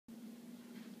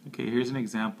Okay, here's an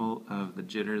example of the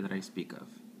jitter that I speak of.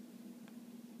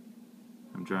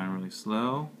 I'm drawing really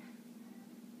slow.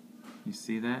 You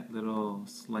see that little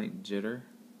slight jitter?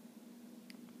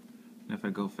 And if I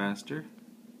go faster,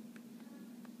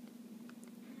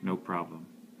 no problem.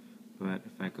 But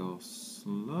if I go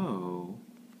slow,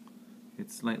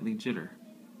 it's slightly jitter.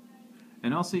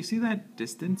 And also, you see that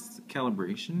distance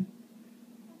calibration?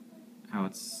 How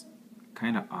it's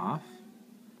kind of off?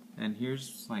 And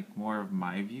here's like more of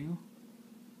my view,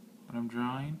 what I'm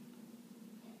drawing.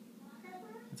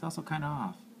 It's also kind of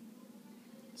off.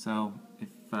 So if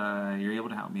you're able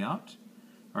to help me out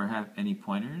or have any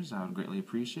pointers, I would greatly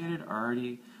appreciate it. I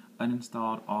already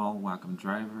uninstalled all Wacom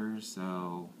drivers, so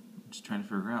I'm just trying to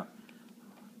figure out.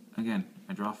 Again,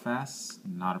 I draw fast,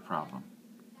 not a problem.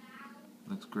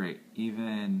 Looks great.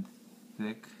 Even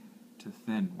thick to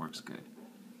thin works good.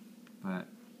 But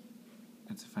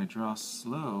it's if I draw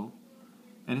slow,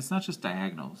 and it's not just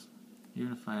diagonals,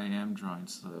 even if I am drawing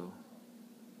slow.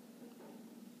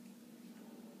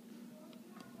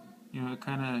 You know, it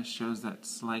kind of shows that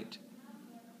slight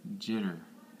jitter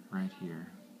right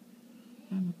here.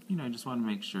 And, you know, I just want to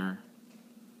make sure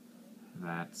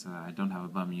that I don't have a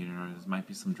bum unit or there might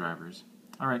be some drivers.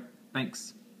 Alright,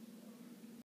 thanks.